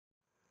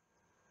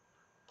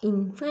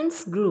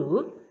Infants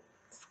Group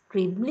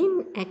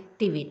Scribbling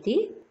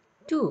Activity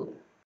 2.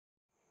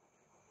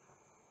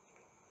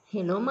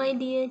 Hello my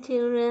dear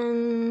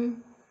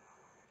children.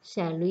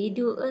 Shall we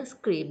do a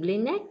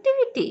scribbling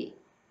activity?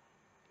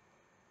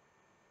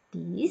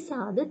 These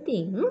are the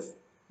things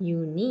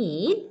you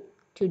need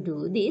to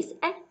do this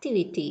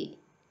activity.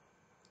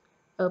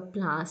 A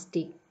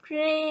plastic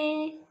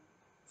tray,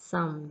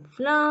 some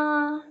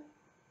flour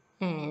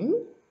and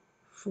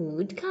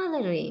food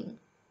coloring.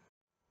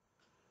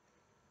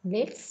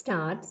 Let's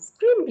start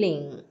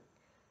scribbling.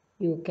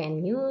 You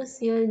can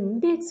use your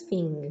index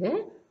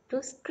finger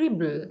to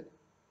scribble.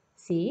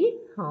 See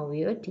how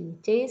your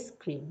teacher is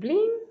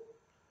scribbling?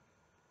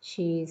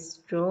 She is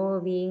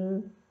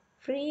drawing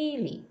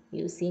freely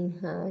using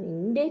her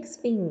index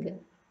finger.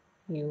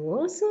 You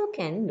also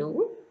can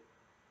do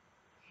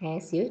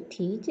as your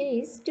teacher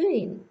is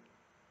doing.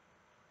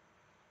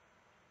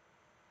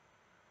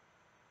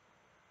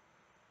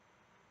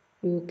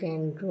 You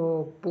can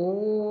draw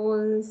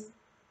balls.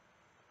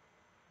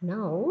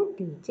 Now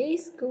teacher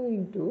is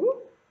going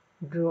to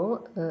draw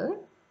a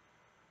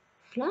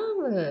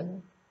flower.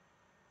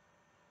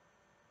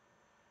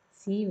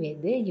 See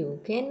whether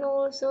you can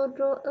also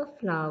draw a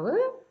flower.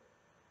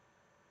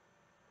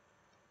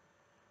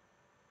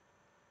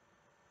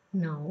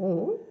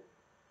 Now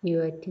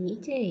your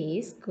teacher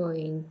is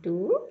going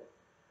to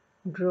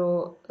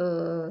draw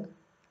a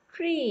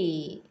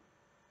tree.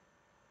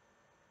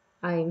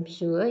 I am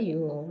sure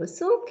you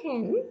also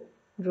can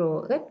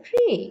draw a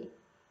tree.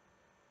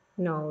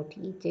 Now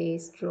teacher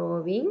is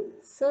drawing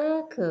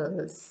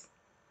circles.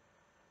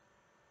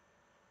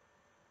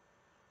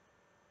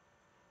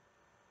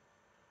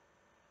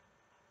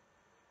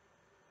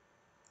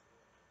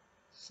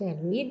 Shall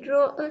we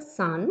draw a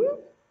sun?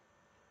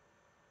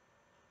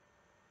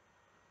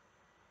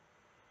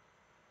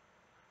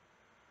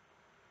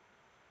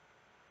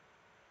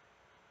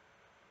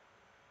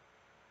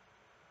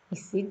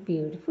 Is it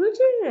beautiful,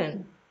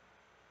 children?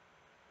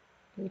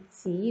 Let's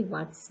see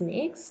what's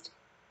next.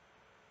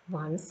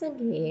 Once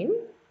again,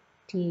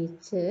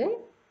 teacher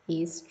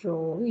is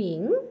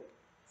drawing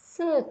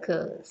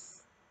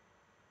circles.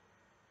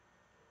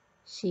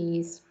 She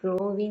is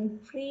drawing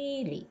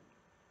freely.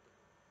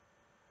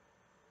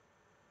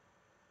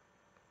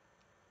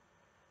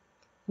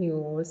 You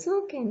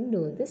also can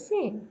do the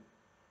same.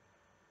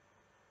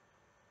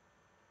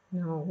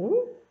 Now,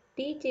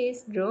 teacher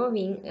is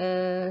drawing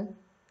a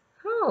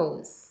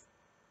house.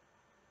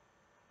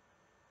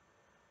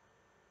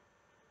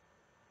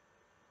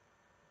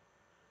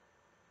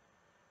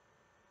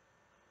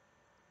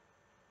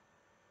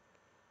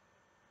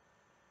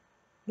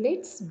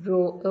 Let's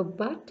draw a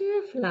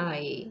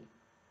butterfly.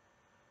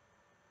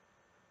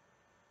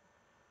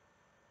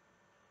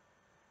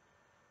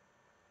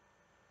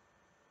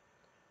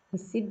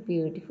 Is it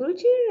beautiful,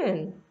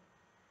 children?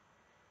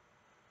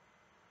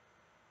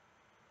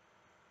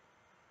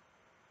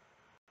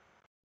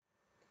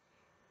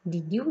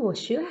 Did you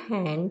wash your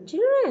hands,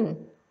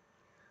 children,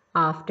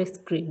 after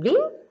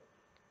scribbling?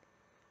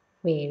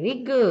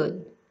 Very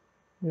good.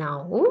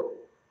 Now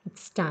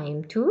it's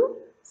time to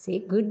say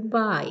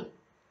goodbye.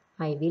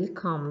 I will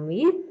come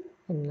with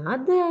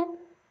another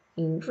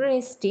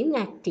interesting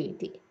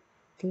activity.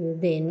 Till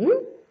then,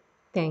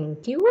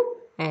 thank you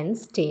and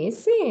stay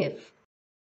safe.